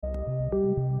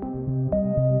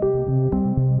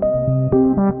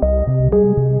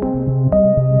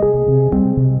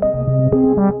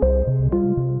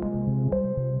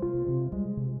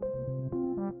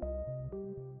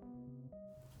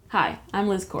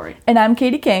Liz Corey. And I'm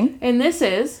Katie King. And this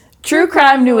is True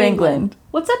Crime New England.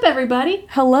 What's up, everybody?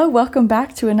 Hello, welcome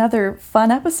back to another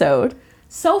fun episode.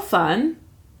 So fun.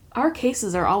 Our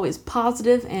cases are always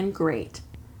positive and great.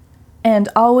 And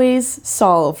always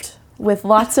solved with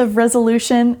lots of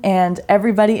resolution and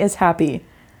everybody is happy.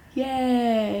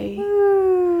 Yay.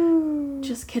 Woo.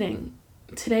 Just kidding.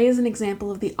 Today is an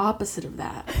example of the opposite of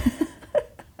that.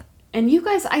 And you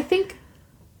guys, I think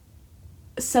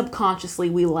subconsciously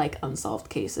we like unsolved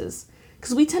cases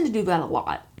because we tend to do that a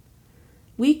lot.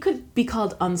 We could be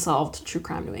called Unsolved True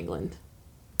Crime New England.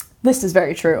 This is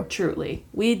very true. Truly.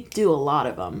 We do a lot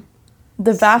of them.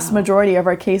 The vast majority of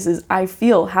our cases, I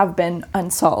feel, have been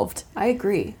unsolved. I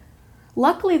agree.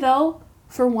 Luckily, though,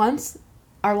 for once,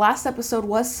 our last episode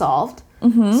was solved.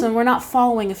 Mm-hmm. So we're not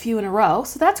following a few in a row.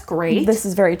 So that's great. This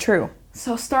is very true.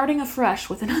 So starting afresh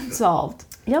with an unsolved.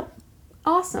 Yep.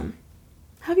 Awesome.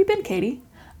 How have you been, Katie?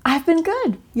 I've been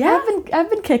good. Yeah? I've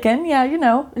been kicking. Yeah, you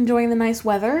know. Enjoying the nice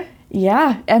weather?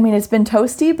 Yeah. I mean, it's been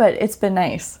toasty, but it's been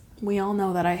nice. We all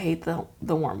know that I hate the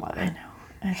warm weather. I know.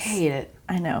 I hate it.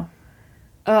 I know.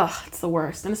 Ugh, it's the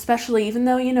worst. And especially, even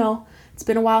though, you know, it's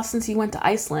been a while since you went to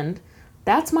Iceland,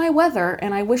 that's my weather,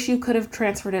 and I wish you could have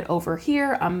transferred it over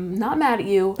here. I'm not mad at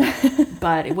you,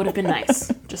 but it would have been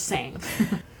nice. Just saying.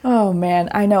 Oh, man,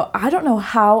 I know. I don't know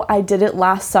how I did it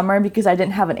last summer because I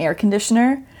didn't have an air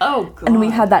conditioner. Oh, God. And we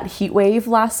had that heat wave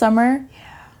last summer.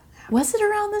 Yeah. Was it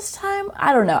around this time?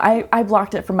 I don't know. I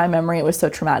blocked it from my memory. It was so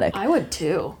traumatic. I would,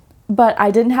 too. But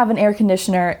I didn't have an air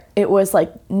conditioner. It was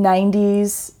like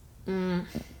 90s.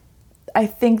 I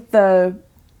think the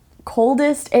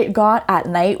coldest it got at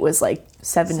night was like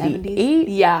 78. 70s?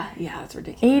 Yeah, that's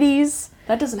ridiculous. 80s.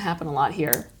 That doesn't happen a lot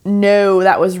here. No,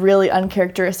 that was really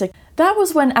uncharacteristic. That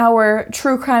was when our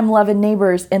true crime-loving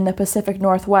neighbors in the Pacific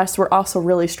Northwest were also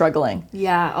really struggling.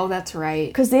 Yeah, oh, that's right.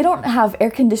 Because they don't have air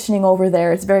conditioning over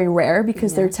there. It's very rare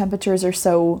because their temperatures are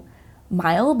so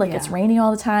mild. Like, it's raining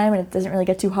all the time and it doesn't really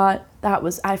get too hot.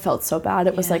 I felt so bad.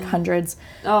 It was like hundreds.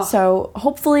 Oh. So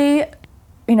hopefully,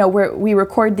 you know, we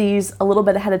record these a little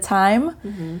bit ahead of time.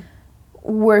 Mm-hmm.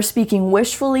 We're speaking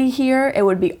wishfully here. It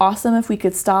would be awesome if we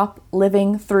could stop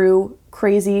living through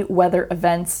crazy weather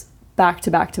events back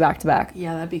to back to back to back.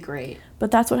 Yeah, that'd be great.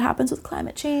 But that's what happens with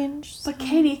climate change. But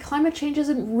Katie, climate change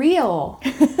isn't real.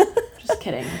 Just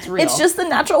kidding. It's real. It's just the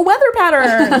natural weather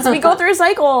patterns. We go through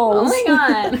cycles. Oh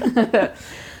my God.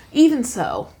 Even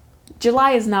so,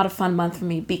 July is not a fun month for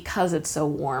me because it's so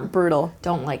warm. Brutal.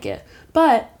 Don't like it.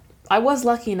 But I was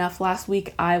lucky enough. Last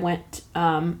week I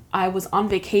was on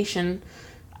vacation,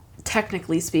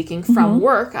 technically speaking, from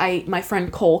work. My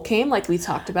friend Cole came, like we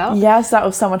talked about. Yes, that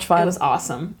was so much fun. It was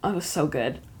awesome. It was so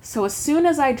good. So as soon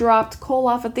as I dropped Cole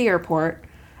off at the airport,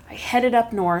 I headed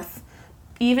up north,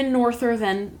 even norther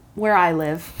than where I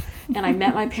live, and I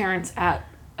met my parents at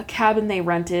a cabin they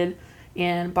rented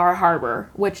in Bar Harbor,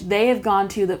 which they have gone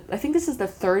to. I think this is the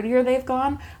third year they've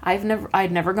gone.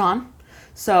 I'd never gone.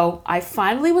 So I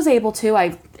finally was able to.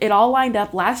 It all lined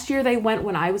up. Last year they went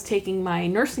when I was taking my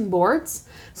nursing boards,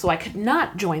 so I could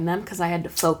not join them because I had to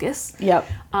focus. Yep.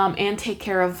 And take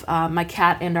care of my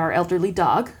cat and our elderly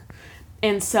dog.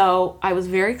 And so I was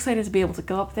very excited to be able to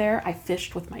go up there. I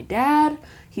fished with my dad.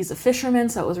 He's a fisherman,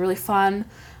 so it was really fun.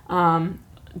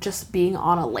 Just being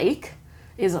on a lake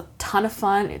is a ton of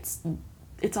fun.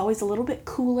 It's always a little bit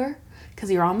cooler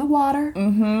because you're on the water.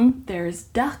 Mm-hmm. There's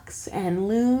ducks and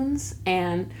loons,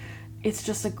 and it's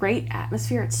just a great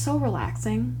atmosphere. It's so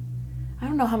relaxing. I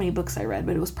don't know how many books I read,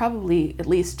 but it was probably at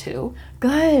least 2.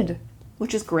 Good.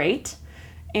 Which is great.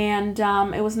 And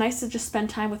it was nice to just spend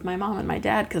time with my mom and my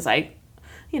dad because I'm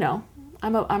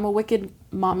a wicked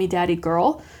mommy daddy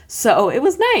girl, so it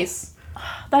was nice.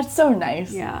 That's so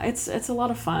nice. Yeah, it's a lot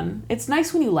of fun. It's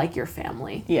nice when you like your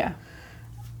family. Yeah.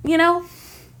 You know,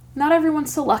 not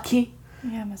everyone's so lucky.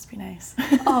 Yeah, it must be nice.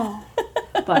 Oh,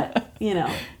 but, you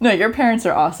know. No, your parents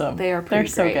are awesome. They are pretty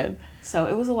They're great. so good. So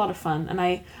it was a lot of fun, and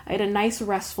I had a nice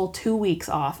restful 2 weeks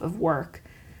off of work.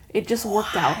 It just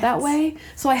worked out that way.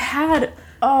 So I had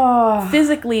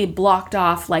physically blocked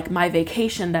off, like, my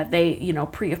vacation that they,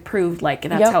 pre-approved. Like,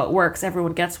 that's how it works.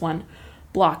 Everyone gets one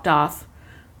blocked off,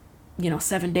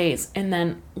 7 days. And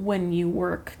then when you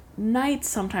work nights,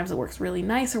 sometimes it works really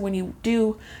nice. Or when you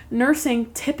do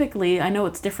nursing, typically, I know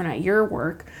it's different at your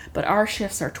work, but our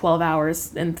shifts are 12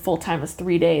 hours and full-time is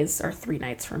 3 days or 3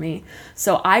 nights for me.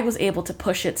 So I was able to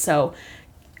push it. So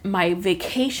my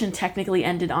vacation technically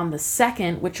ended on the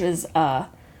 2nd, which was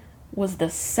the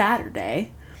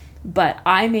Saturday, but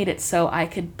I made it so I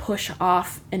could push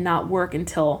off and not work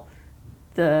until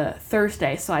the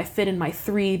Thursday. So I fit in my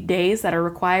 3 days that are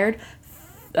required,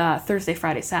 Thursday,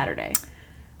 Friday, Saturday.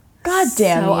 God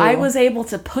damn So you. I was able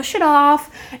to push it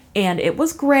off, and it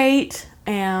was great,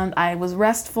 and I was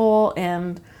restful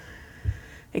and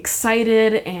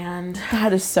excited and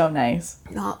That is so nice.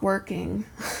 not working.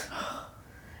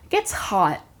 It gets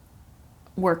hot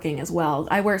working as well.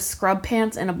 I wear scrub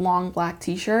pants and a long black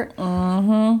t-shirt.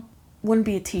 Mm-hmm. Wouldn't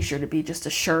be a t-shirt, it'd be just a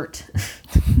shirt.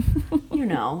 You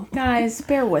know, guys,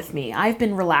 bear with me. I've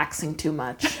been relaxing too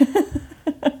much.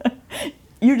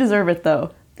 You deserve it,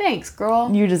 though. Thanks,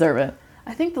 girl. You deserve it.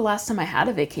 I think the last time I had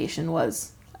a vacation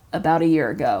was about a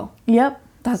year ago. Yep,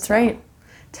 that's right.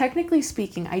 Technically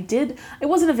speaking, it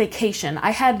wasn't a vacation. I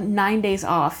had 9 days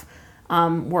off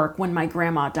work when my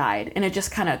grandma died. And it just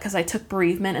kind of, because I took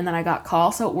bereavement and then I got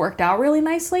call, so it worked out really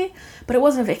nicely. But it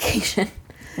wasn't a vacation.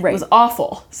 Right. It was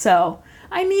awful. So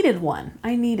I needed one.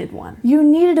 You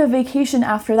needed a vacation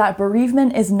after that.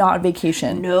 Bereavement is not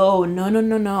vacation. No.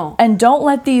 And don't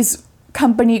let these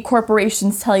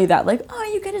corporations tell you that. Like,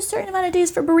 oh, you get a certain amount of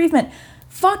days for bereavement.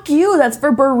 Fuck you, that's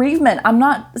for bereavement. I'm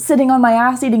not sitting on my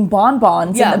ass eating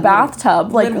bonbons in the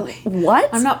bathtub. Like, literally.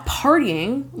 what? I'm not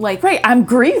partying. Like, Right, I'm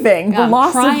grieving the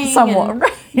loss of someone.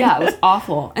 Right. Yeah, it was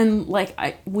awful. And like,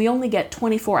 we only get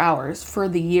 24 hours for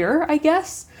the year, I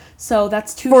guess. So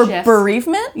that's 2 For shifts.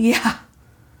 bereavement? Yeah.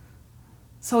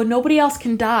 So nobody else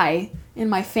can die in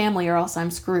my family or else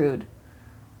I'm screwed.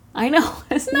 I know.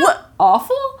 Isn't that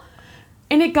awful?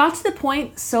 And it got to the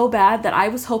point so bad that I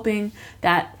was hoping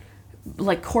that,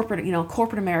 like, corporate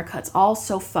America, it's all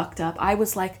so fucked up. I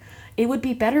was like, it would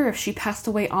be better if she passed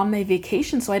away on my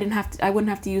vacation so I wouldn't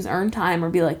have to use earned time or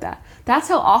be like that. That's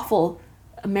how awful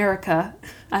America,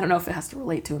 I don't know if it has to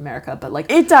relate to America, but like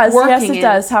it does. Yes, it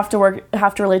does have to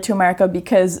relate to America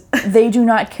because they do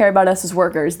not care about us as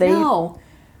workers. No.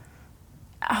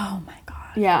 Oh my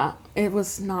God. Yeah, it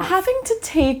was not. Having to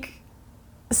take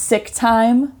sick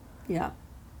time Yeah.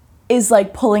 is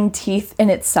like pulling teeth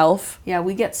in itself. Yeah,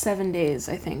 we get 7 days,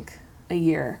 I think, a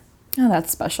year. Oh,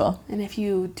 that's special. And if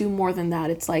you do more than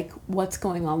that, it's like, what's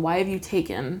going on? Why have you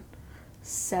taken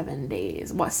 7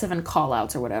 days? 7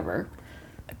 call-outs or whatever?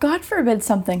 God forbid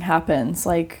something happens.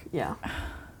 Like, yeah.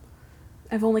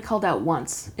 I've only called out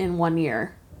once in 1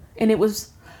 year. And it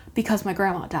was because my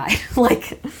grandma died.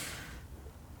 Like,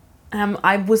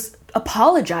 I was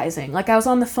apologizing. Like, I was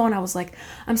on the phone. I was like,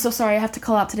 I'm so sorry. I have to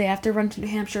call out today. I have to run to New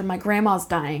Hampshire. My grandma's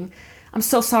dying. I'm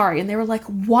so sorry. And they were like,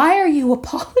 why are you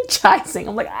apologizing?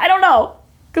 I'm like, I don't know.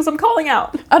 Because I'm calling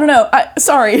out. I don't know.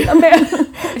 Sorry.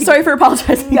 Sorry for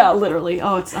apologizing. Yeah, literally.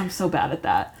 Oh, I'm so bad at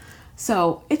that.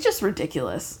 So it's just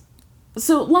ridiculous.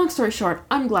 So long story short,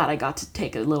 I'm glad I got to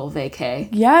take a little vacay.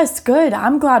 Yes, good.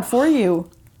 I'm glad for you.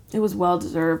 It was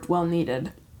well-deserved,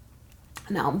 well-needed.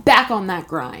 Now I'm back on that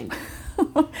grind.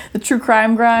 The true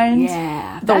crime grind.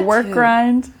 Yeah. The work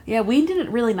grind. Yeah, we did it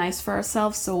really nice for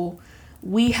ourselves, so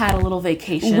we had a little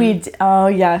vacation. Oh,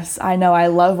 yes. I know. I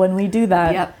love when we do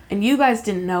that. Yep. And you guys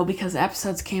didn't know because the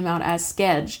episodes came out as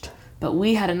scheduled, but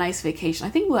we had a nice vacation.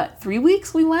 I think, 3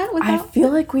 weeks we went without? I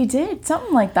feel like we did.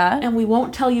 Something like that. And we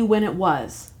won't tell you when it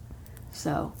was.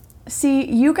 So.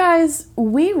 See, you guys,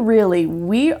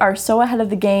 we are so ahead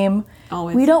of the game.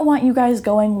 Always. We don't want you guys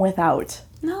going without.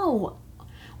 No.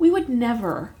 We would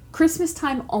never. Christmas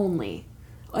time only.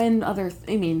 And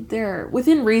they're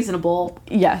within reasonable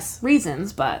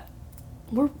reasons, but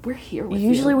we're here with you.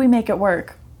 Usually we make it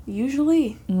work.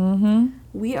 Usually. Mm-hmm.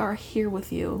 We are here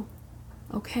with you.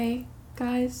 Okay,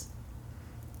 guys?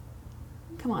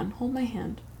 Come on, hold my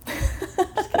hand.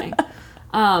 Just kidding.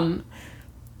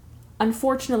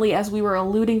 Unfortunately, as we were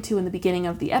alluding to in the beginning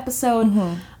of the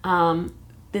episode,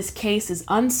 this case is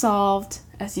unsolved,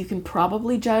 as you can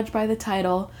probably judge by the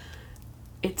title.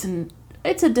 It's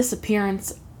a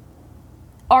disappearance,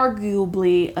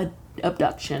 arguably a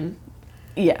abduction.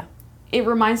 Yeah. It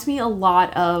reminds me a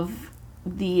lot of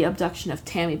the abduction of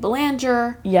Tammy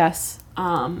Belanger. Yes.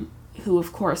 Who,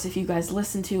 of course, if you guys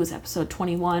listen to, is episode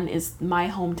 21, is my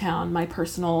hometown, my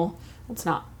personal, it's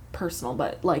not personal,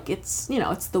 but like it's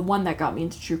the one that got me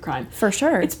into true crime. For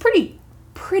sure. It's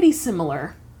pretty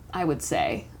similar, I would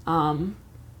say.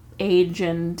 Age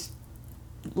and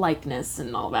likeness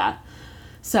and all that.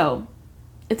 So,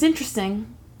 it's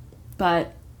interesting,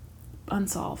 but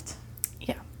unsolved.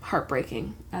 Yeah.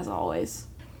 Heartbreaking, as always.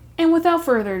 And without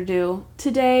further ado,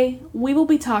 today we will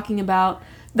be talking about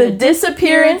the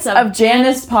disappearance of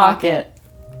Janice Pockett.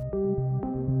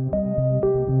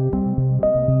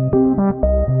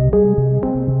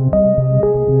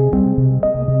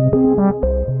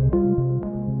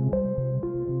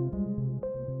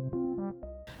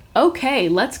 Okay,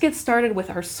 let's get started with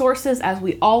our sources as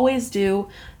we always do.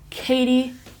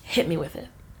 Katie, hit me with it.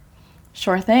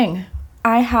 Sure thing.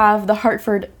 I have the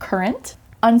Hartford Courant,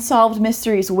 Unsolved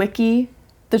Mysteries Wiki,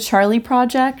 The Charlie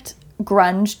Project,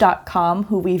 Grunge.com,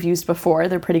 who we've used before.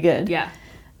 They're pretty good. Yeah.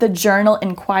 The Journal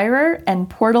Inquirer, and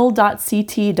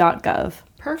portal.ct.gov.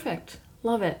 Perfect.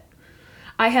 Love it.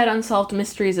 I had Unsolved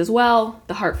Mysteries as well.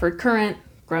 The Hartford Courant,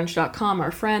 Grunge.com,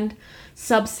 our friend,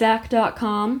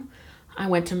 Substack.com. I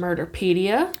went to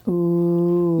Murderpedia.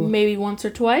 Ooh. Maybe once or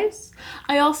twice.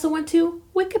 I also went to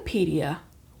Wikipedia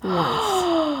once.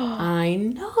 I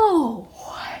know.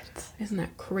 What? Isn't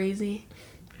that crazy?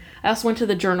 I also went to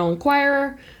the Journal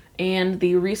Inquirer and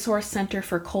the Resource Center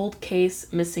for Cold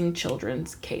Case Missing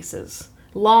Children's Cases.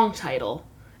 Long title.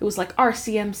 It was like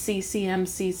RCMC,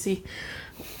 CMCC.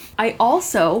 I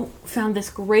also found this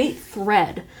great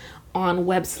thread on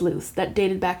Web Sleuth that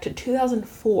dated back to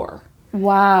 2004.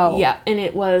 Wow. Yeah, and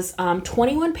it was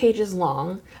 21 pages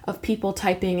long of people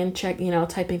typing and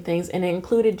typing things, and it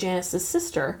included Janice's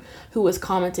sister, who was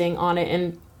commenting on it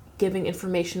and giving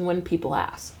information when people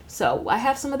asked. So I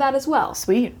have some of that as well.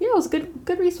 Sweet. Yeah, it was a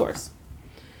good resource.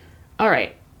 All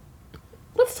right,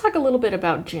 let's talk a little bit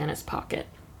about Janice Pockett.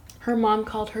 Her mom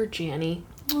called her Janny.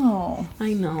 Oh.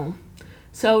 I know.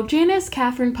 So Janice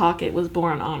Catherine Pockett was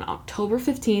born on October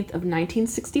 15th of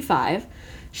 1965.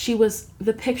 She was,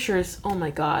 the pictures, oh my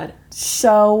God.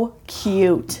 So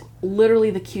cute.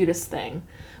 Literally the cutest thing.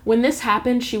 When this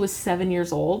happened, she was 7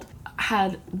 years old.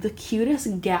 Had the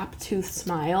cutest gap tooth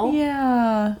smile.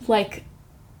 Yeah. Like,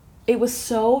 it was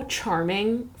so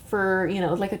charming for,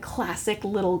 like a classic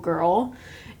little girl.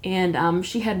 And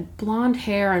she had blonde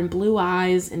hair and blue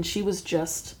eyes, and she was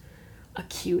just a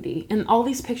cutie. And all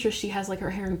these pictures, she has like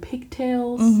her hair in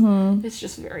pigtails. Mm-hmm. It's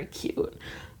just very cute.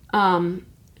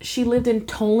 She lived in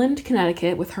Toland,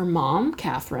 Connecticut with her mom,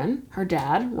 Catherine, her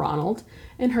dad, Ronald,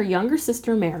 and her younger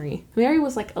sister, Mary. Mary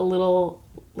was like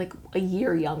a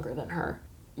year younger than her.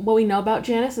 What we know about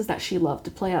Janice is that she loved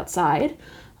to play outside,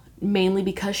 mainly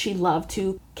because she loved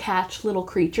to catch little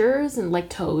creatures and like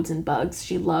toads and bugs.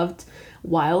 She loved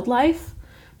wildlife.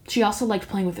 She also liked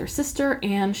playing with her sister,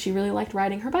 and she really liked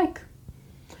riding her bike.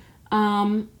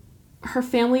 Her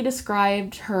family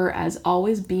described her as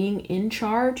always being in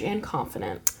charge and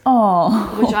confident.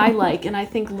 Oh. Which I like, and I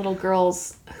think little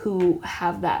girls who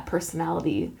have that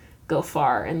personality go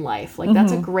far in life. Like,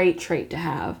 that's a great trait to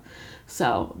have.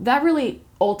 So that really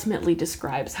ultimately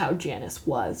describes how Janice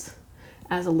was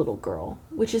as a little girl,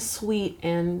 which is sweet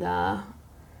and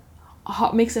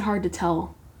makes it hard to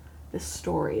tell this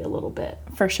story a little bit.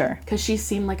 For sure. Because she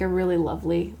seemed like a really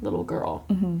lovely little girl.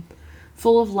 Mm-hmm.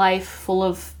 Full of life, full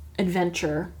of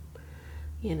adventure,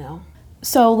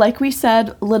 So, like we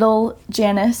said, little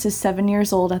Janice is 7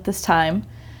 years old at this time.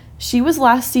 She was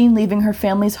last seen leaving her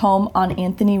family's home on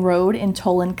Anthony Road in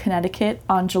Toland, Connecticut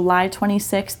on July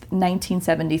 26th,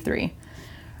 1973.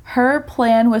 Her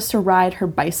plan was to ride her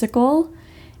bicycle.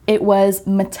 It was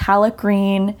metallic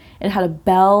green. It had a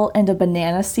bell and a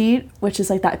banana seat, which is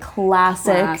like that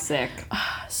classic.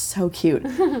 So cute.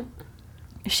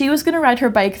 She was going to ride her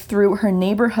bike through her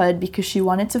neighborhood because she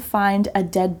wanted to find a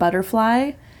dead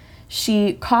butterfly.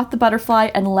 She caught the butterfly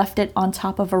and left it on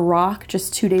top of a rock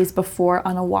just 2 days before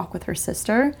on a walk with her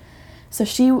sister. So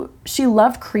she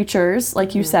loved creatures,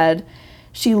 like you said.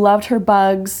 She loved her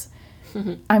bugs.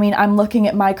 I mean, I'm looking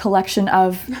at my collection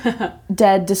of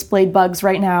dead displayed bugs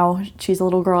right now. She's a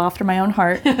little girl after my own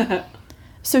heart.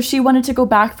 So she wanted to go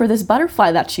back for this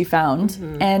butterfly that she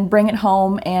found and bring it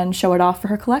home and show it off for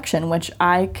her collection, which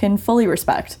I can fully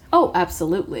respect. Oh,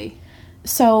 absolutely.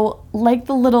 So, like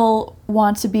the little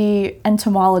want-to-be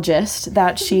entomologist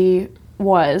that she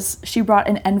was, she brought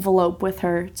an envelope with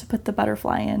her to put the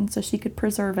butterfly in so she could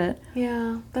preserve it.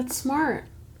 Yeah, that's smart.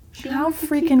 How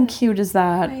freaking cute is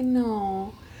that? I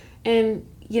know. And,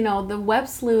 the Web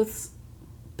Sleuth's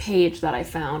page that I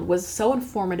found was so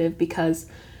informative because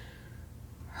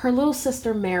her little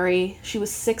sister, Mary, she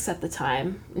was 6 at the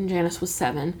time, and Janice was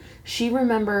 7. She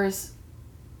remembers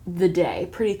the day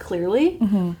pretty clearly.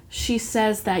 Mm-hmm. She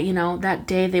says that, that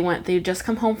day they'd just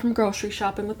come home from grocery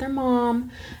shopping with their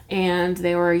mom, and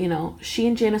they were, she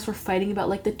and Janice were fighting about,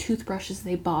 like, the toothbrushes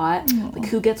they bought, like,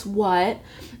 who gets what,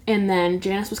 and then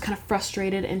Janice was kind of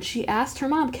frustrated, and she asked her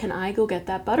mom, can I go get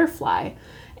that butterfly?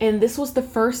 And this was the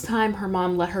first time her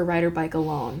mom let her ride her bike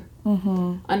alone,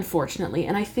 unfortunately.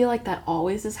 And I feel like that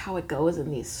always is how it goes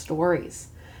in these stories.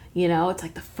 It's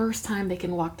like the first time they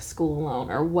can walk to school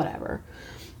alone or whatever.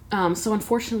 So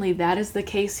unfortunately, that is the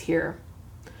case here.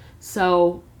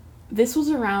 So this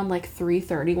was around like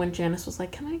 3:30 when Janice was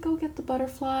like, can I go get the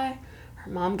butterfly?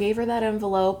 Her mom gave her that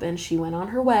envelope and she went on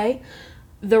her way.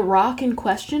 The rock in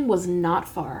question was not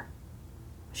far.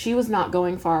 She was not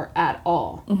going far at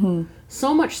all. Mm-hmm.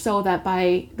 So much so that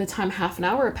by the time half an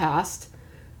hour passed,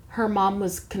 her mom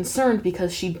was concerned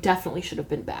because she definitely should have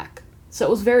been back. So it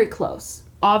was very close.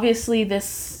 Obviously,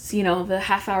 this, the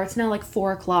half hour, it's now like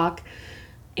 4 o'clock,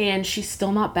 and she's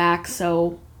still not back.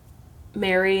 So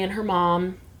Mary and her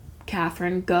mom,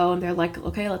 Catherine, go, and they're like,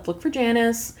 okay, let's look for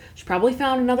Janice. She probably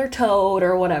found another toad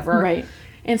or whatever. Right.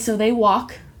 And so they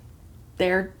walk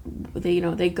there.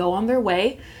 They go on their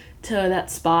way to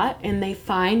that spot, and they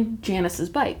find Janice's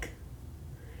bike.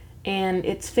 And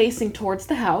it's facing towards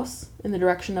the house in the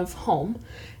direction of home,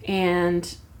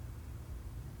 and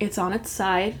it's on its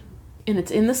side, and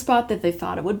it's in the spot that they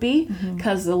thought it would be,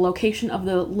 because the location of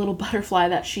the little butterfly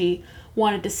that she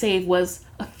wanted to save was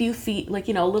a few feet,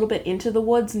 a little bit into the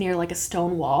woods near like a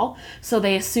stone wall. So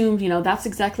they assumed, that's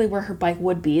exactly where her bike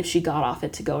would be if she got off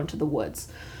it to go into the woods.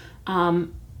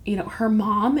 Her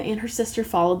mom and her sister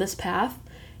followed this path,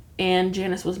 and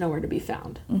Janice was nowhere to be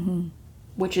found,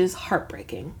 which is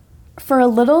heartbreaking. For a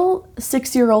little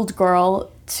 6-year-old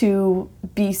girl to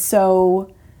be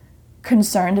so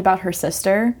concerned about her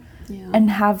sister and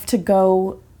have to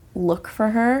go look for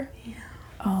her. Yeah.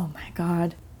 Oh my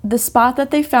God. The spot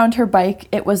that they found her bike,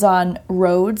 it was on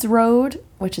Rhodes Road,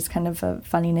 which is kind of a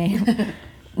funny name,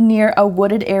 near a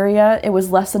wooded area. It was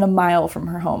less than a mile from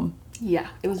her home. Yeah,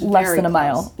 it was less very than a close.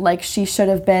 mile. Like, she should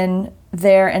have been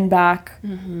there and back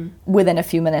within a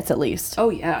few minutes at least. Oh,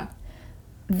 yeah.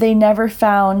 They never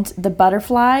found the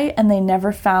butterfly, and they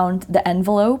never found the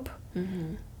envelope.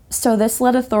 So this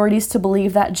led authorities to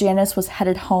believe that Janice was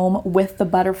headed home with the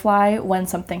butterfly when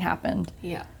something happened.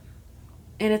 Yeah.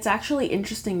 And it's actually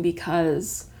interesting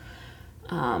because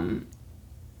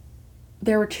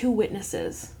there were 2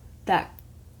 witnesses that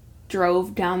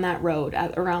drove down that road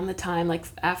at around the time, like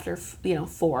after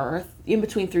 4, in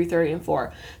between 3:30 and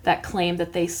 4, that claimed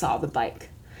that they saw the bike.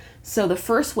 So the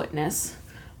first witness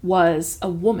was a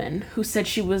woman who said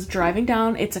she was driving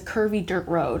down, it's a curvy dirt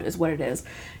road is what it is,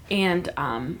 and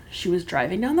she was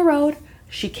driving down the road.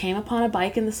 She came upon a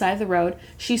bike in the side of the road.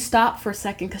 She stopped for a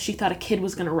second because she thought a kid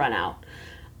was going to run out,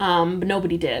 but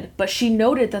nobody did. But she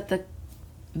noted that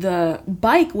the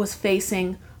bike was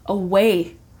facing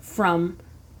away from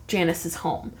Janice's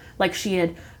home. Like, she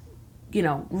had,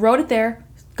 rode it there,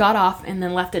 got off, and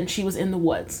then left it, and she was in the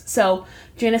woods. So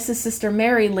Janice's sister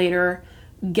Mary later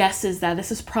guesses that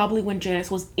this is probably when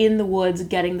Janice was in the woods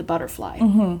getting the butterfly.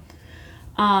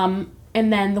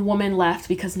 And then the woman left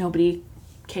because nobody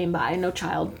came by. No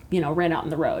child, ran out in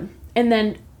the road. And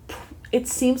then it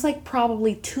seems like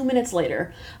probably 2 minutes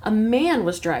later, a man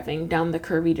was driving down the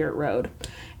curvy dirt road,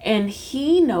 and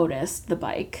he noticed the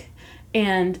bike,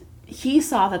 and he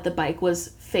saw that the bike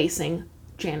was facing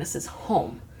Janice's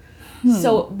home.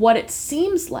 So what it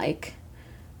seems like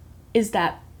is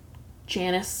that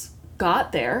Janice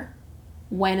got there,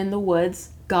 went in the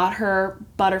woods, got her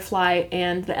butterfly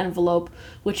and the envelope,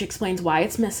 which explains why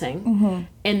it's missing.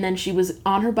 And then she was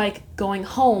on her bike going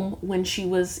home when she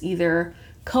was either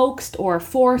coaxed or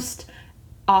forced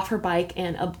off her bike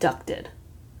and abducted,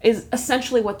 is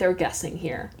essentially what they're guessing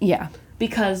here. Yeah.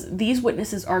 Because these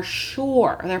witnesses are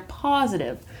sure, they're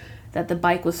positive, that the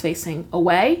bike was facing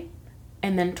away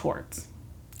and then towards.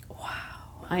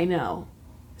 Wow. I know.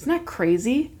 Isn't that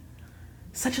crazy?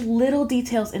 Such little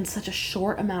details in such a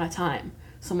short amount of time.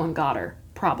 Someone got her,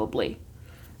 probably.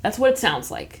 That's what it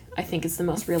sounds like. I think it's the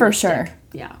most realistic. For sure.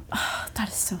 Yeah. Oh, that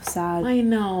is so sad. I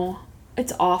know.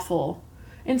 It's awful.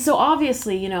 And so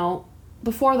obviously,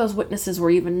 before those witnesses were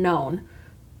even known,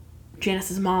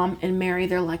 Janice's mom and Mary,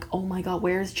 they're like, oh my God,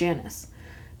 where's Janice?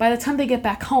 By the time they get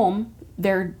back home,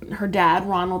 her dad,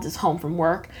 Ronald, is home from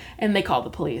work, and they call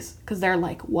the police because they're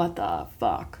like, what the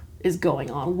fuck is going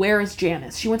on? Where is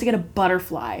Janice? She went to get a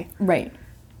butterfly. Right.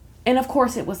 And of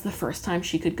course, it was the first time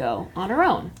she could go on her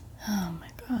own. Oh my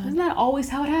God. Isn't that always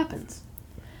how it happens?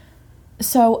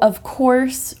 So, of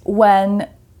course, when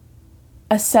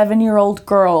a 7-year-old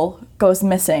girl goes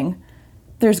missing,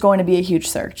 there's going to be a huge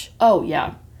search. Oh,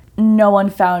 yeah. No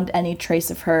one found any trace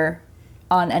of her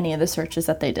on any of the searches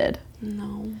that they did.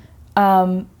 No.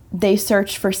 They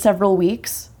searched for several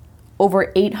weeks.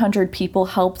 Over 800 people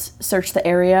helped search the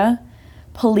area.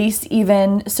 Police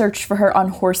even searched for her on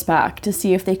horseback to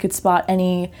see if they could spot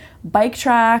any bike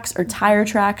tracks or tire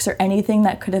tracks or anything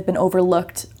that could have been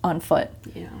overlooked on foot.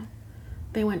 Yeah.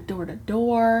 They went door to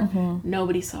door.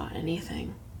 Nobody saw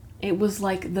anything. It was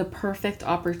like the perfect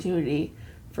opportunity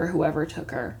for whoever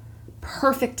took her.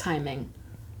 Perfect timing.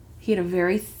 He had a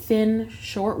very thin,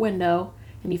 short window,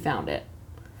 and he found it.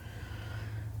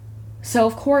 So,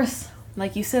 of course,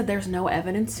 like you said, there's no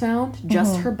evidence found,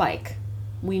 just her bike.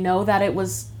 We know that it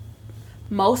was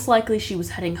most likely she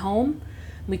was heading home.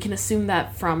 We can assume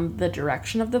that from the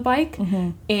direction of the bike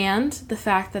and the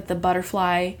fact that the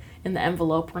butterfly in the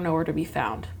envelope were nowhere to be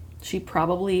found. She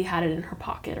probably had it in her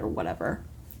pocket or whatever.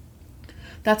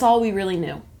 That's all we really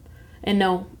knew and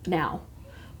know now.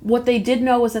 What they did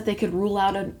know was that they could rule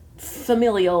out a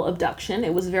familial abduction.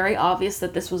 It was very obvious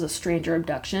that this was a stranger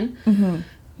abduction. Mm-hmm.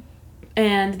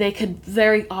 And they could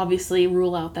very obviously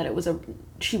rule out that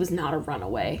she was not a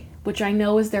runaway, which I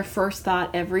know is their first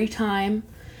thought every time.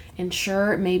 And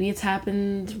sure, maybe it's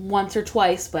happened once or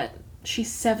twice, but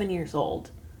she's 7 years old.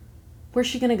 Where's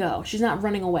she gonna go? She's not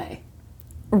running away.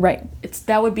 Right.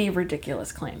 That would be a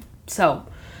ridiculous claim. So,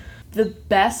 the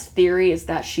best theory is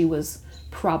that she was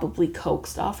probably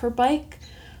coaxed off her bike.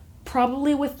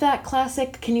 Probably with that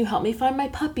classic, can you help me find my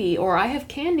puppy? Or I have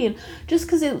candy. And just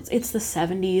because it's the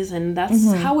 70s and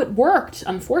that's how it worked,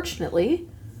 unfortunately.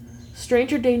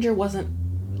 Stranger danger wasn't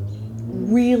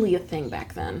really a thing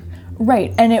back then.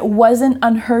 Right. And it wasn't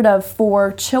unheard of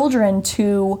for children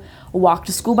to walk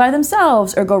to school by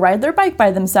themselves or go ride their bike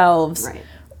by themselves. Right.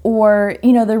 Or,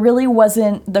 there really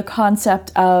wasn't the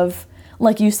concept of,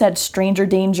 like you said, stranger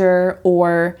danger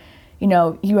or,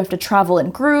 you have to travel in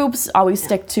groups, always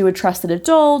stick to a trusted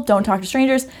adult, don't talk to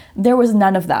strangers. There was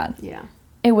none of that. Yeah.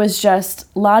 It was just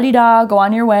la-di-da, go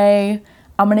on your way.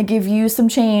 I'm going to give you some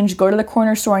change, go to the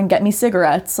corner store and get me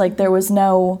cigarettes. Like, there was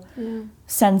no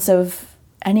sense of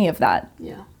any of that.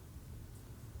 Yeah.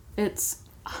 It's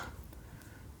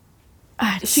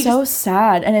so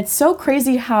sad. And it's so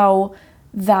crazy how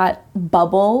that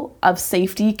bubble of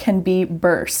safety can be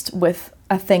burst with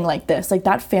a thing like this. Like,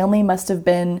 that family must have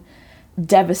been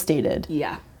devastated.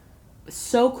 Yeah.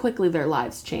 So quickly their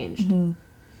lives changed. Mm-hmm.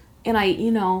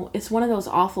 And it's one of those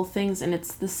awful things, and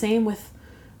it's the same with,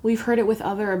 we've heard it with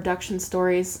other abduction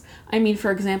stories. I mean,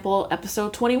 for example,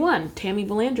 episode 21, Tammy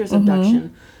Belanger's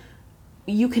abduction.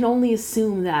 You can only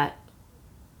assume that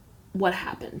what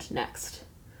happened next.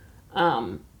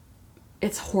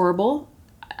 It's horrible.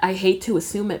 I hate to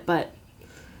assume it, but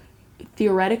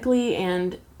theoretically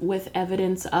and with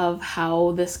evidence of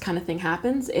how this kind of thing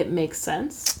happens, it makes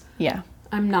sense. Yeah.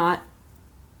 I'm not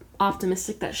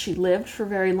optimistic that she lived for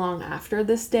very long after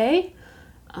this day.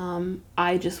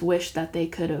 I just wish that they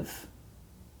could have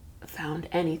found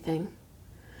anything.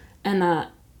 And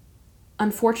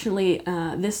unfortunately,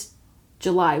 this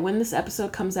July, when this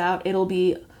episode comes out, it'll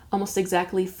be almost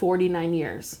exactly 49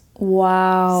 years.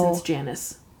 Wow. Since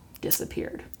Janice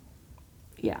disappeared.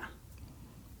 Yeah.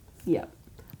 Yep.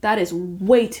 That is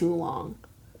way too long.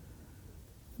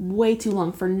 Way too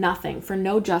long for nothing, for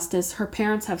no justice. Her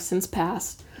parents have since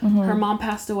passed. Her mom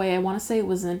passed away, I want to say it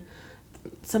was in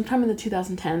sometime in the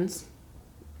 2010s.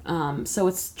 So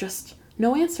it's just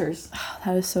no answers.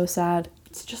 That is so sad.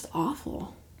 It's just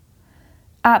awful.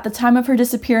 At the time of her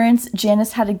disappearance,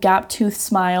 Janice had a gap-toothed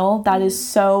smile that is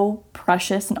so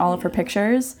precious in all of her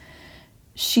pictures.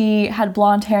 She had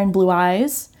blonde hair and blue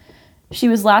eyes. She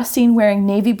was last seen wearing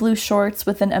navy blue shorts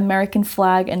with an American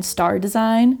flag and star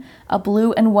design, a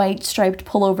blue and white striped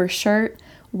pullover shirt,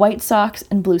 white socks,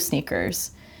 and blue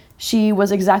sneakers. She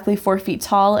was exactly 4 feet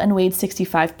tall and weighed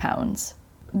 65 pounds.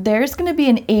 There's going to be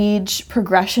an age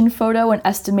progression photo, an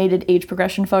estimated age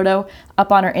progression photo,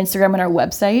 up on our Instagram and our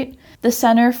website. The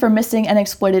Center for Missing and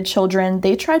Exploited Children,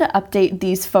 they try to update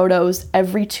these photos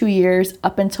every 2 years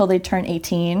up until they turn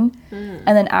 18. And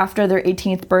then after their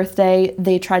 18th birthday,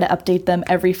 they try to update them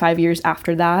every 5 years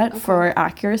after that for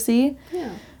accuracy.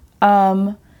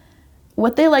 Yeah.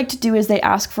 What they like to do is they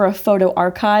ask for a photo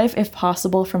archive, if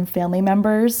possible, from family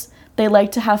members. They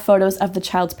like to have photos of the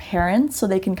child's parents so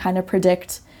they can kind of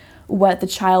predict what the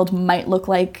child might look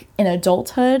like in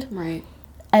adulthood. Right.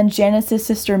 And Janice's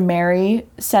sister Mary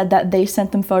said that they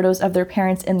sent them photos of their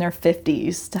parents in their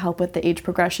 50s to help with the age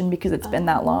progression because it's been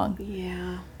that long.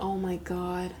 Yeah. Oh my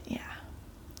God. Yeah.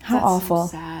 How That's awful.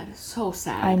 So sad. So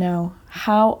sad. I know.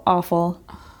 How awful.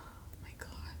 Oh my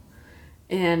God.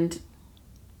 And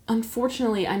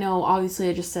unfortunately, I know obviously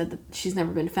I just said that she's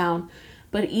never been found,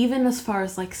 but even as far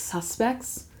as like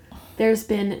suspects, there's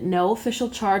been no official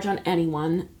charge on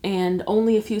anyone and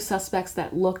only a few suspects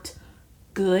that looked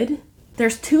good.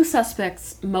 There's 2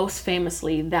 suspects, most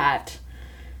famously, that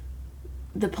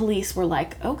the police were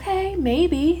like, okay,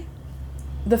 maybe.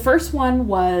 The first one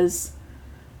was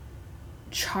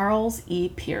Charles E.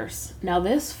 Pierce. Now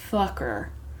this fucker,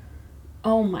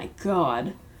 oh my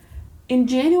God. In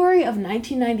January of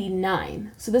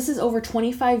 1999, so this is over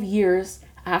 25 years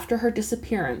after her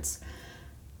disappearance,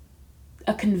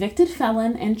 a convicted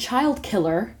felon and child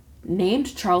killer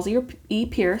named Charles E.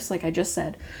 Pierce, like I just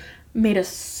said, made a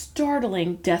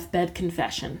startling deathbed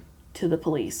confession to the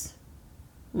police,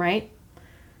 right?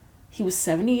 He was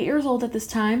 78 years old at this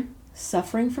time,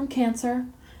 suffering from cancer,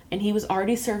 and he was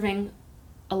already serving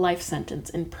a life sentence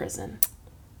in prison.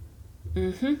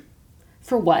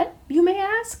 For what, you may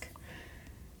ask?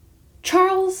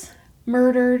 Charles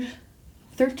murdered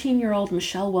 13-year-old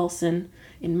Michelle Wilson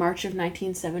in March of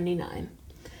 1979.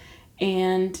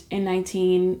 And in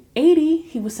 1980,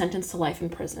 he was sentenced to life in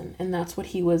prison, and that's what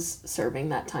he was serving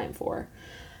that time for.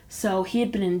 So he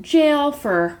had been in jail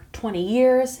for 20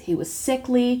 years. He was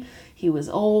sickly. He was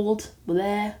old.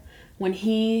 Bleh. When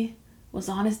he was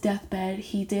on his deathbed,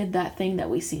 he did that thing that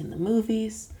we see in the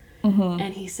movies.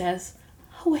 And he says,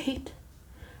 "Oh, wait,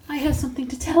 I have something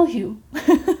to tell you."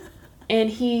 And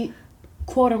he,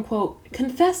 quote unquote,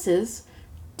 confesses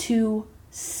to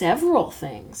several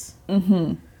things.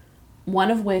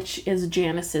 One of which is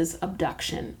Janice's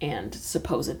abduction and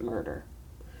supposed murder.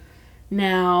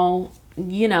 Now,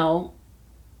 you know,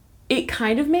 it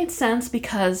kind of made sense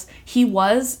because he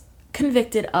was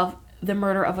convicted of the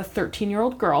murder of a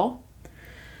 13-year-old girl,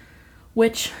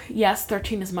 which, yes,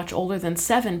 13 is much older than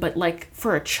 7, but, like,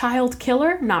 for a child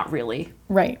killer, not really.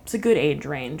 Right. It's a good age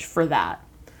range for that.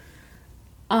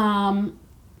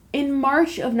 In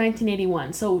March of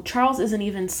 1981, so Charles isn't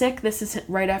even sick, this is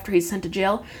right after he's sent to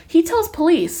jail, he tells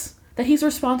police that he's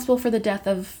responsible for the death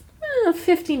of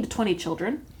 15 to 20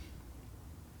 children.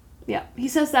 Yeah, he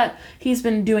says that he's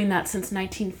been doing that since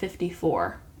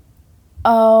 1954.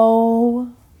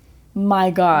 Oh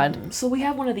my God. So we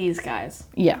have one of these guys.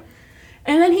 Yeah.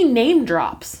 And then he name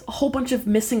drops a whole bunch of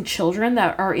missing children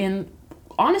that are in,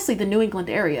 honestly, the New England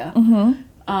area.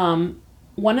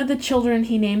 One of the children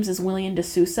he names is William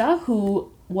D'Souza,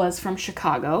 who was from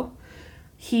Chicago.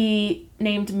 He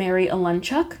named Mary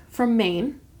Alunchuk from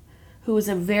Maine, who was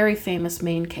a very famous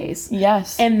Maine case.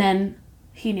 Yes. And then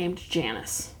he named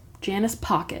Janice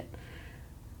Pockett.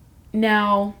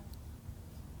 Now,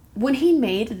 when he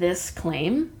made this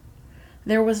claim,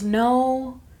 there was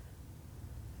no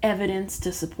evidence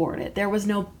to support it. There was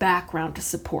no background to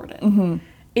support it.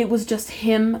 It was just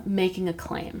him making a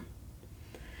claim.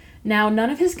 Now, none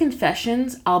of his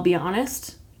confessions, I'll be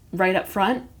honest, right up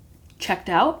front, checked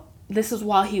out. This is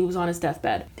while he was on his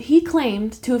deathbed. He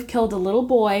claimed to have killed a little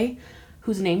boy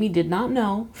whose name he did not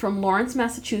know from Lawrence,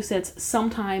 Massachusetts,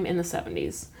 sometime in the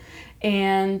 70s.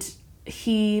 And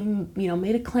he,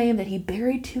 made a claim that he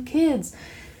buried 2 kids,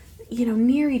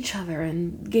 near each other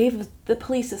and gave the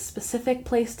police a specific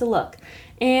place to look.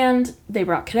 And they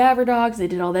brought cadaver dogs, they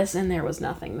did all this, and there was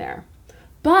nothing there.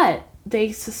 But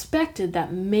they suspected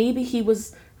that maybe he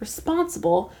was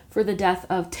responsible for the death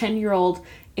of 10-year-old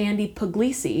Andy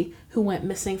Puglisi, who went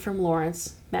missing from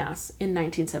Lawrence, Mass. In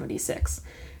 1976.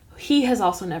 He has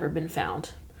also never been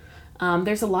found.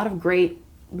 There's a lot of great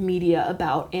media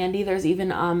about Andy. There's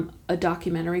even a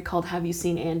documentary called Have You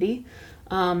Seen Andy?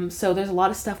 So there's a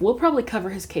lot of stuff. We'll probably cover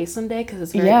his case someday because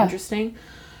it's very interesting.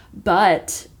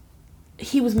 But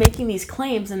he was making these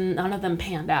claims and none of them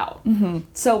panned out.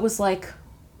 So it was like,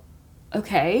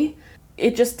 okay,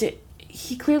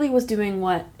 he clearly was doing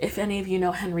what, if any of you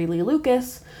know Henry Lee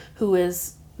Lucas, who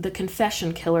is the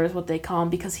confession killer is what they call him,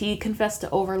 because he confessed to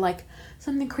over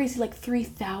something crazy like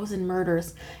 3,000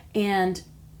 murders, and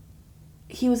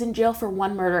he was in jail for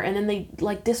one murder, and then they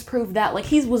disproved that.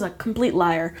 He was a complete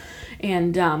liar.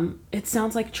 And it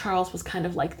sounds like Charles was kind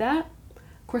of like that.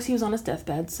 Of course, he was on his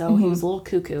deathbed, so he was a little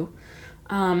cuckoo.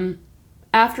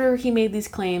 After he made these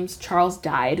claims, Charles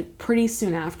died pretty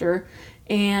soon after,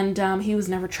 and he was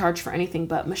never charged for anything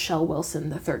but Michelle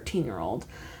Wilson, the 13-year-old.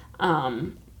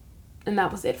 And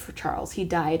that was it for Charles. He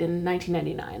died in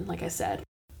 1999, like I said.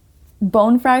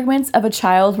 Bone fragments of a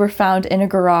child were found in a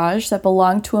garage that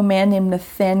belonged to a man named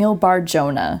Nathaniel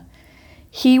Bar-Jonah.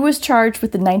 He was charged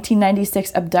with the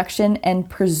 1996 abduction and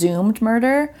presumed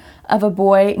murder of a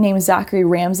boy named Zachary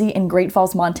Ramsey in Great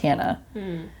Falls, Montana.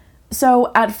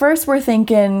 So at first we're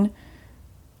thinking,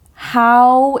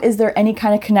 how is there any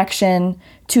kind of connection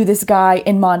to this guy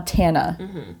in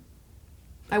Montana?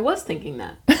 I was thinking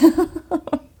that.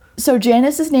 So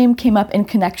Janice's name came up in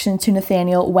connection to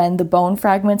Nathaniel when the bone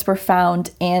fragments were found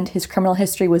and his criminal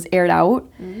history was aired out.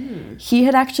 He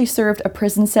had actually served a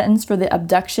prison sentence for the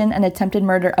abduction and attempted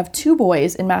murder of 2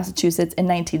 boys in Massachusetts in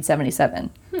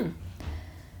 1977.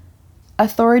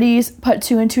 Authorities put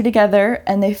 2 and 2 together,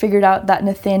 and they figured out that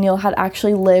Nathaniel had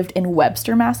actually lived in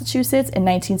Webster, Massachusetts in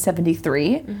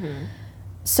 1973.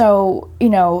 So,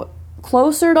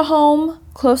 closer to home,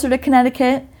 closer to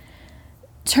Connecticut.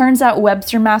 Turns out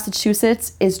Webster,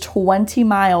 Massachusetts is 20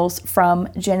 miles from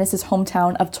Janice's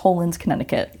hometown of Tollens,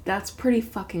 Connecticut. That's pretty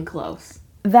fucking close.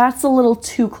 That's a little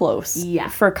too close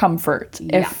for comfort,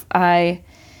 Yeah. if I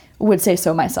would say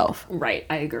so myself. Right,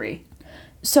 I agree.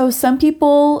 So some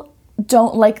people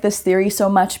don't like this theory so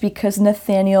much because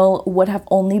Nathaniel would have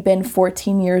only been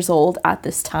 14 years old at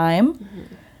this time.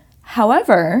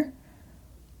 However,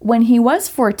 When he was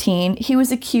 14, he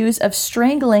was accused of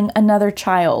strangling another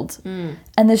child.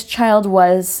 And this child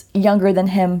was younger than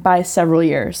him by several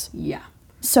years. Yeah.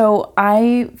 So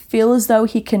I feel as though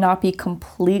he cannot be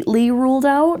completely ruled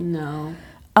out. No.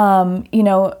 You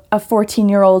know, a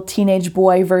 14-year-old teenage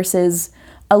boy versus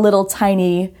a little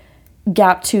tiny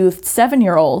gap-toothed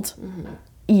 7-year-old.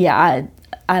 Yeah,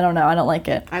 I don't know. I don't like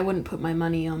it. I wouldn't put my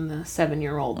money on the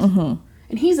 7-year-old.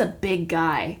 And he's a big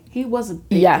guy. He was a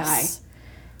big guy.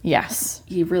 Yes.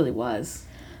 He really was.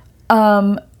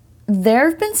 There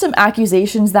have been some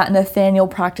accusations that Nathaniel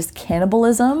practiced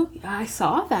cannibalism. I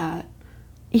saw that.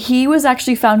 He was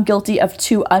actually found guilty of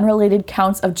 2 unrelated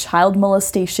counts of child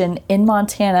molestation in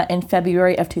Montana in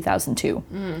February of 2002.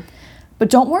 But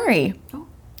don't worry. Oh.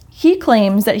 He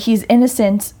claims that he's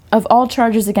innocent of all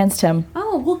charges against him.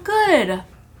 Oh, well, good.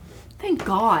 Thank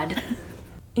God.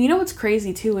 You know what's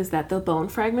crazy, too, is that the bone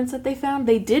fragments that they found,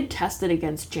 they did test it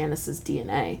against Janice's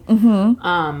DNA.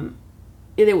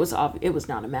 It was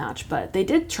not a match, but they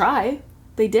did try.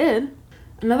 They did.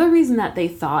 Another reason that they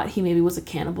thought he maybe was a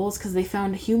cannibal is because they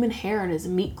found human hair in his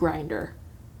meat grinder.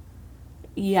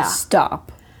 Yeah.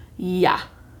 Stop. Yeah.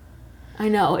 I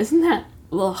know. Isn't that...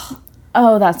 Ugh.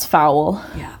 Oh, that's foul.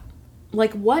 Yeah.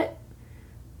 Like, what?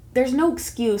 There's no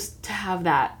excuse to have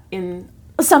that in...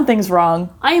 Something's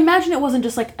wrong. I imagine it wasn't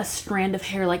just like a strand of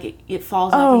hair, like it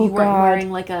falls off and you weren't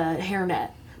wearing like a hairnet.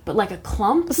 But like a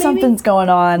clump, maybe? Something's going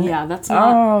on. Yeah, that's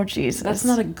not... Oh, Jesus. That's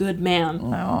not a good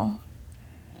man. No.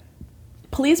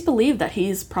 Police believe that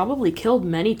he's probably killed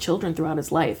many children throughout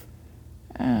his life.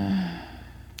 I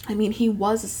mean, he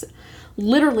was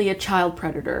literally a child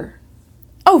predator.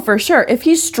 Oh, for sure. If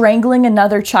he's strangling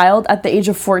another child at the age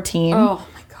of 14... Oh,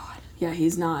 my God. Yeah,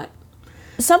 he's not...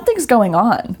 Something's going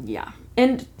on. Yeah.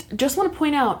 And just want to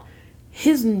point out,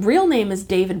 his real name is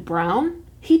David Brown.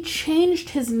 He changed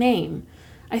his name.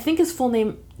 I think his full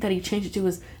name that he changed it to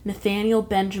was Nathaniel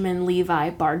Benjamin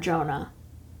Levi Barjona.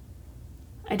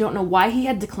 I don't know why he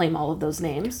had to claim all of those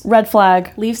names. Red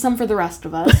flag. Leave some for the rest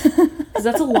of us, because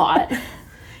that's a lot.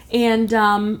 And,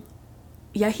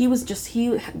 yeah, he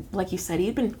like you said,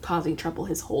 he'd been causing trouble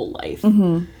his whole life.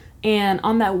 And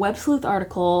on that Web Sleuth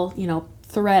article,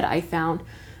 thread I found,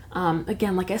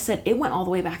 again, like I said, it went all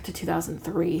the way back to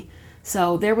 2003.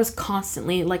 So there was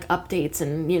constantly, like, updates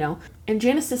and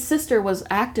Janice's sister was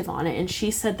active on it, and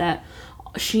she said that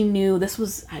she knew, this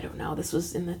was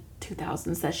in the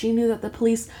 2000s, that she knew that the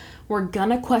police were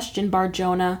gonna question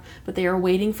Barjona, but they were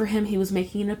waiting for him. He was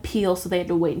making an appeal, so they had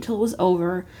to wait until it was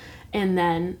over. And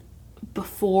then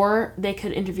before they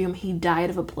could interview him, he died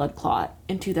of a blood clot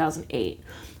in 2008.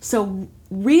 So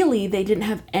really, they didn't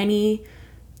have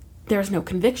there was no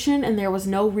conviction, and there was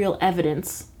no real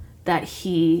evidence that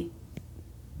he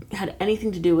had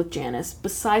anything to do with Janice,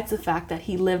 besides the fact that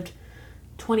he lived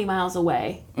 20 miles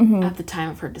away at the time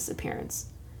of her disappearance,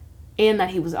 and that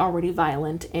he was already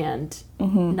violent and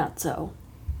nutso.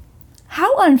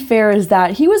 How unfair is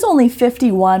that? He was only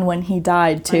 51 when he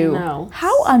died, too. I know.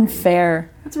 How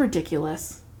unfair. That's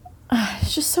ridiculous.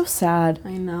 It's just so sad.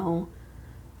 I know.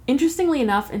 Interestingly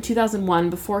enough, in 2001,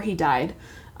 before he died,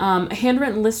 a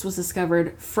handwritten list was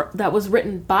discovered that was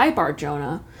written by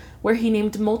Barjona, where he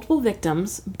named multiple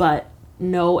victims, but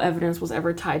no evidence was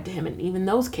ever tied to him in even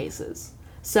those cases.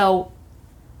 So,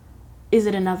 is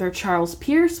it another Charles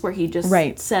Pierce where he just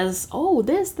says, oh,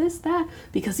 this, that,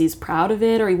 because he's proud of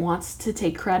it or he wants to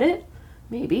take credit?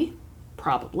 Maybe.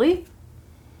 Probably.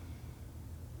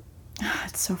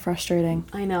 It's so frustrating.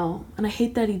 I know. And I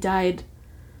hate that he died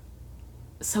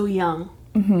so young.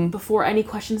 Before any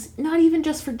questions, not even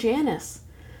just for Janice,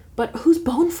 but whose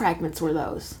bone fragments were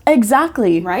those?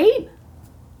 Exactly. Right?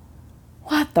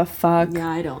 What the fuck? Yeah,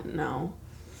 I don't know.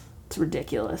 It's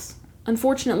ridiculous.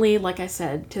 Unfortunately, like I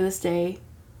said, to this day,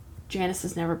 Janice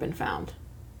has never been found.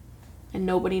 And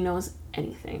nobody knows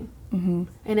anything. And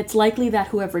it's likely that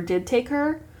whoever did take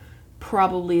her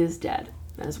probably is dead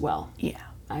as well. Yeah.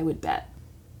 I would bet.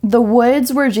 The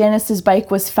woods where Janice's bike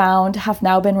was found have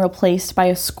now been replaced by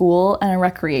a school and a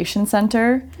recreation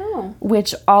center,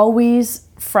 which always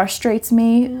frustrates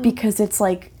me because it's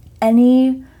like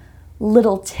any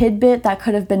little tidbit that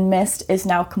could have been missed is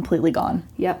now completely gone.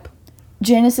 Yep.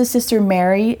 Janice's sister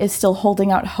Mary is still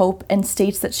holding out hope and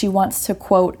states that she wants to,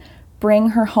 quote, bring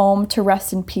her home to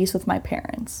rest in peace with my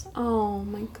parents. Oh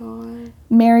my God.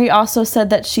 Mary also said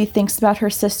that she thinks about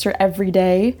her sister every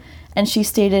day, and she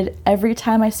stated, every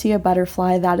time I see a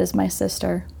butterfly, that is my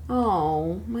sister.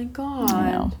 Oh my God.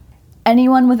 I know.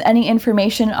 Anyone with any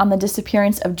information on the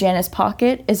disappearance of Janice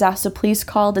Pockett is asked to please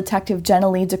call Detective Jenna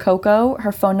Lee DeCoco.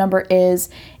 Her phone number is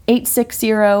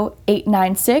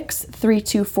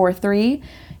 860-896-3243.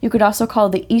 You could also call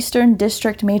the Eastern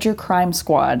District Major Crime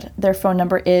Squad. Their phone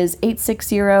number is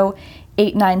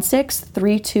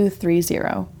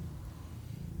 860-896-3230.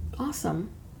 Awesome.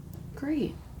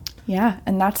 Great. Yeah,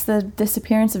 and that's the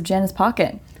disappearance of Janice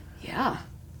Pockett. Yeah.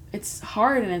 It's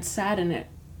hard and it's sad and it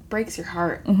breaks your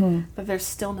heart that there's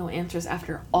still no answers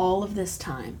after all of this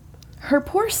time. Her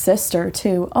poor sister,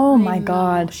 too. Oh, my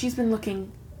God. She's been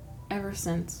looking ever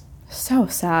since. So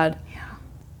sad. Yeah.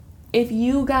 If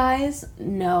you guys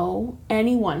know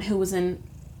anyone who was in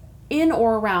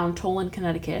or around Toland,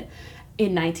 Connecticut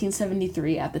in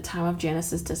 1973 at the time of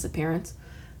Janice's disappearance,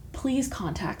 please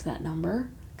contact that number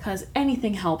because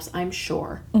anything helps, I'm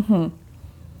sure.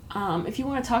 If you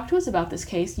want to talk to us about this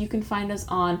case, you can find us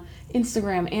on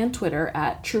Instagram and Twitter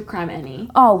at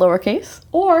TrueCrimeNE. All lowercase.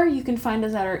 Or you can find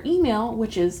us at our email,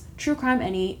 which is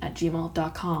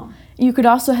truecrimene@gmail.com. You could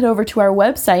also head over to our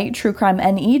website,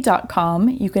 truecrimene.com.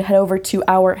 You could head over to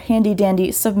our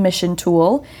handy-dandy submission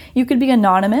tool. You could be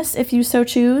anonymous if you so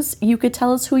choose. You could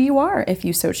tell us who you are if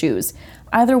you so choose.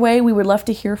 Either way, we would love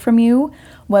to hear from you,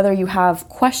 whether you have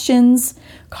questions,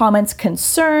 comments,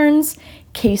 concerns,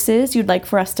 cases you'd like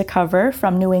for us to cover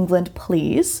from New England,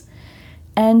 please.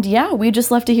 And yeah, we'd just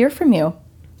love to hear from you.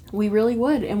 We really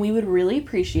would, and we would really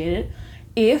appreciate it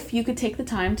if you could take the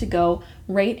time to go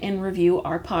rate and review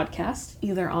our podcast,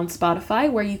 either on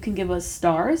Spotify, where you can give us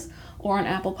stars, or on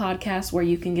Apple Podcasts, where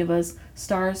you can give us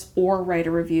stars or write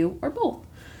a review, or both.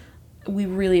 We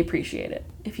really appreciate it.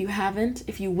 If you haven't,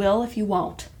 if you will, if you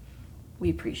won't, we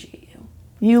appreciate you.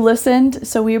 You listened,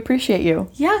 so we appreciate you.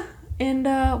 Yeah, and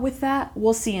with that,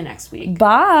 we'll see you next week.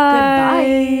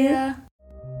 Bye. Goodbye.